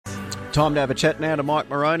Time to have a chat now to Mike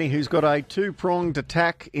Moroney, who's got a two-pronged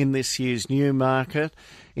attack in this year's Newmarket,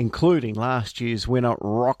 including last year's winner,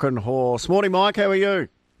 Rockin' Horse. Morning, Mike. How are you?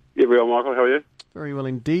 Yeah, very well, Michael. How are you? Very well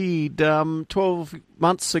indeed. 12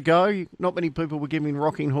 months ago, not many people were giving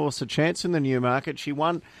Rocking Horse a chance in the Newmarket. She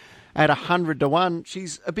won at 100 to 1.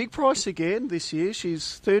 She's a big price again this year.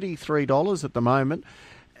 She's $33 at the moment.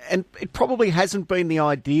 And it probably hasn't been the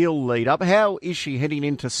ideal lead-up. How is she heading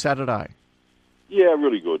into Saturday? Yeah,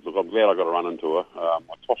 really good. Look, I'm glad I got to run into her. I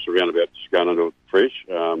tossed around about just going into it fresh.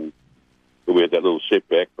 We had that little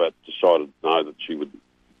setback, but decided no, that she would.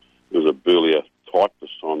 It was a burlier type this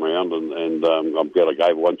time around, and I'm glad I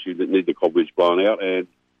gave her one. She didn't need the cobwebs blown out, and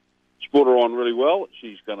she brought her on really well.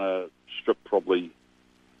 She's going to strip probably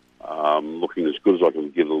looking as good as I can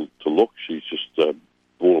get her to look. She's just a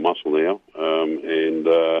ball of muscle now,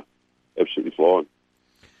 and absolutely flying.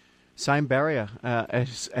 Same barrier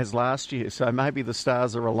as last year, so maybe the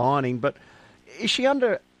stars are aligning. But is she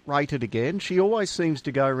underrated again? She always seems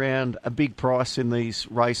to go around a big price in these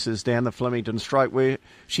races down the Flemington Straight, where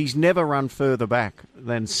she's never run further back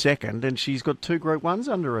than second, and she's got two Group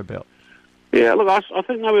 1s under her belt. Yeah, look, I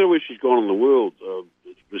think no matter where she's gone in the world,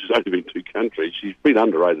 there's only been two countries, she's been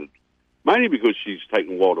underrated, mainly because she's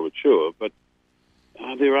taken a while to mature, but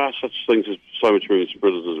there are such things as so maturing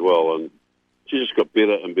sprinters as well, and she's just got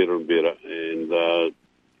better and better and better. And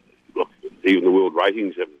look, even the world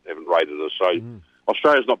ratings haven't rated her. So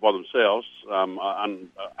Australia's not by themselves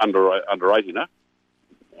underrating her.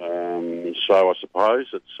 So I suppose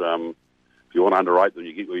it's if you want to underrate them,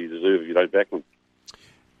 you get what you deserve if you don't back them.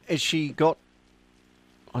 Has she got,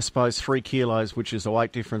 I suppose, 3 kilos, which is a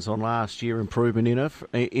weight difference on last year, improvement in her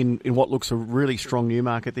in what looks a really strong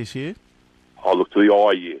Newmarket this year? I look to the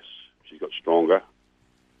eye, yes. She's got stronger.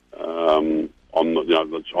 I'm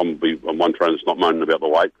one trainer that's not moaning about the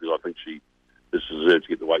weight because I think she deserves to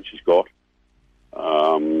get the weight she's got,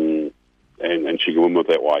 and she can win with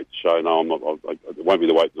that weight. So no, I'm not. It won't be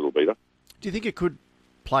the weight that'll beat her. Do you think it could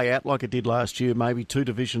play out like it did last year? Maybe 2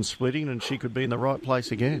 divisions splitting, and she could be in the right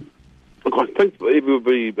place again. Look, I think it will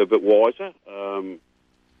be a bit wiser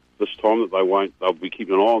this time that they'll be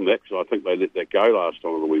keeping an eye on that because I think they let that go last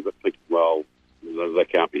time a wee bit. Thinking, well, that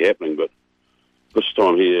can't be happening, but this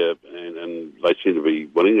time here, and they seem to be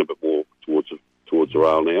winning a bit more towards the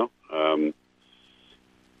rail now.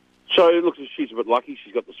 So, look, she's a bit lucky.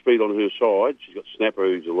 She's got the speed on her side. She's got Snapper,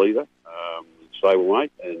 who's a leader,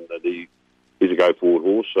 stablemate, and he's a go-forward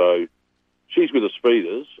horse. So she's with the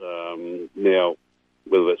speeders. Now,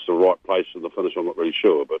 whether that's the right place in the finish, I'm not really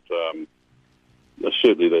sure. But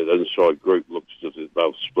certainly the inside group looks as if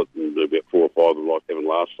they'll split into about 4 or 5 of them like having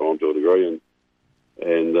last time to a degree.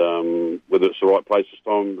 And whether it's the right place this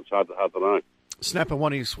time, it's hard to know. Snapper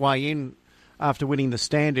won his way in after winning the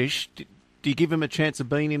Standish. Do you give him a chance of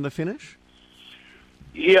being in the finish?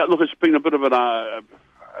 Yeah, look, it's been a bit of a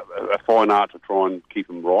fine art to try and keep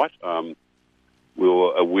him right. We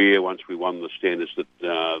were aware once we won the Standish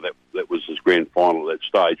that was his grand final at that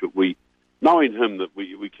stage, but knowing him that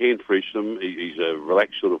we can fresh him, he's a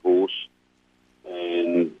relaxed sort of horse,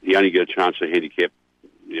 and he only get a chance to handicap,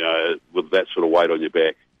 with that sort of weight on your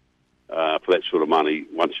back for that sort of money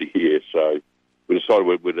once a year. So we decided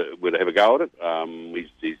we'd have a go at it.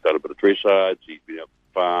 He's done a bit of dressage. He's been out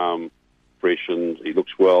the farm, freshened. He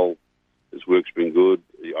looks well. His work's been good.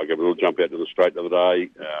 I gave a little jump out to the straight the other day,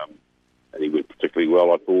 and he went particularly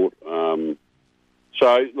well, I thought.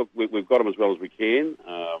 So, look, we've got him as well as we can.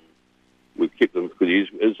 We've kept him because he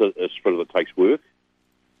is a sprinter that takes work.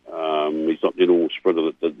 He's not the normal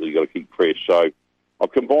sprinter that you've got to keep fresh. So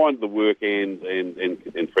I've combined the work and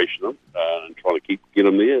freshen them and trying to get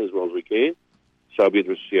them there as well as we can. So it'll be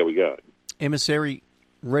interesting to see how we go. Emissary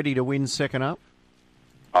ready to win second up?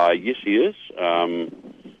 Yes, he is. A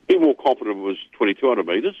bit more confident it was 2,200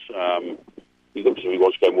 metres. He looks as if he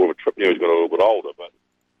wants to go more of a trip now. He's got a little bit older, but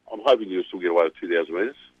I'm hoping he'll still get away with 2,000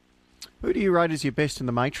 metres. Who do you rate as your best in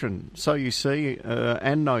the matron? So You See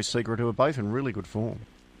and No Secret, who are both in really good form.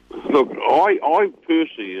 Look, I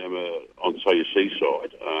personally am on So You See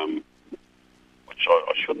side, which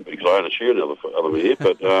I shouldn't be because I own a share in the other here,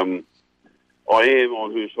 but I am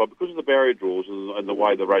on her side because of the barrier draws and the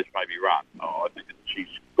way the race may be run. I think that she's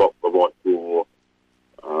got the right for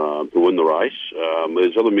to win the race.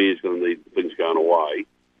 There's other mares going to need things going away,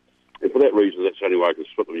 and for that reason, that's the only way I can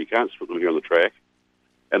split them. You can't split them here on the track,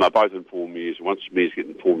 and they're both informed mares. Once mares get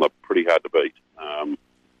informed, they're pretty hard to beat.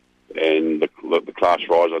 And the class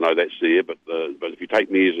rise, I know that's there, but if you take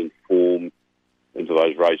mares in form into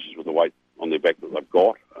those races with the weight on their back that they've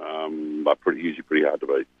got, they're usually pretty hard to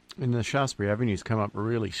beat. And the Shaftesbury Avenue's come up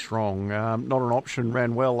really strong. Not an option,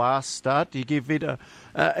 ran well last start. Do you give it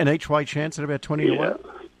an each-way chance at about 20 to 1?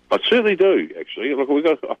 I certainly do, actually. Look,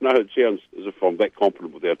 I know it sounds as if I'm that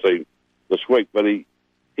confident with our team this week, but he's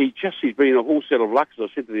been a horse out of luck. As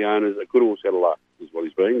I said to the owners, a good horse out of luck is what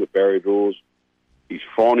he's been, with barrier draws. He's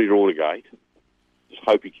finally drawn a gate. Just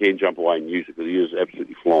hope he can jump away and use it, because he is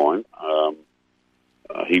absolutely flying.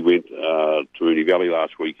 He went to Moonee Valley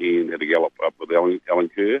last weekend, had a gallop up with Alan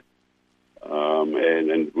Kerr,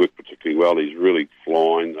 and worked particularly well. He's really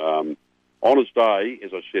flying. On his day,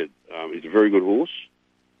 as I said, he's a very good horse,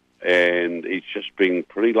 and he's just been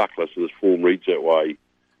pretty luckless, and his form reads that way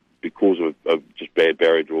because of just bad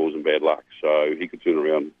barrier draws and bad luck. So he could turn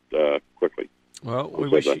around quickly. Well,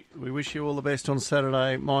 we wish you all the best on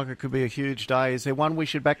Saturday, Mike. It could be a huge day. Is there one we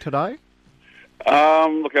should back today?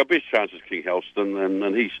 Look, our best chance is King Helston,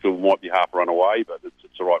 and he still might be half a run away, but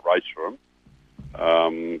it's the right race for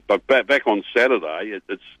him. But back on Saturday,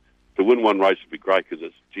 it's to win one race would be great, because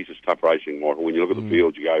it's tough racing, Michael. When you look at the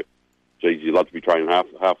field, you go, geez, you'd love to be training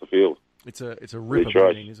half the field. It's a ripper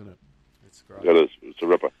winning, isn't it? It's great. It is. It's a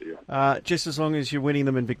ripper, yeah. Just as long as you're winning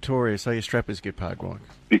them in Victoria, so your strappers get paid, Mike.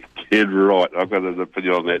 You're right. I've got an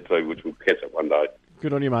opinion on that too, which we'll catch up one day.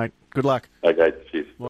 Good on you, mate. Good luck. Okay, cheers.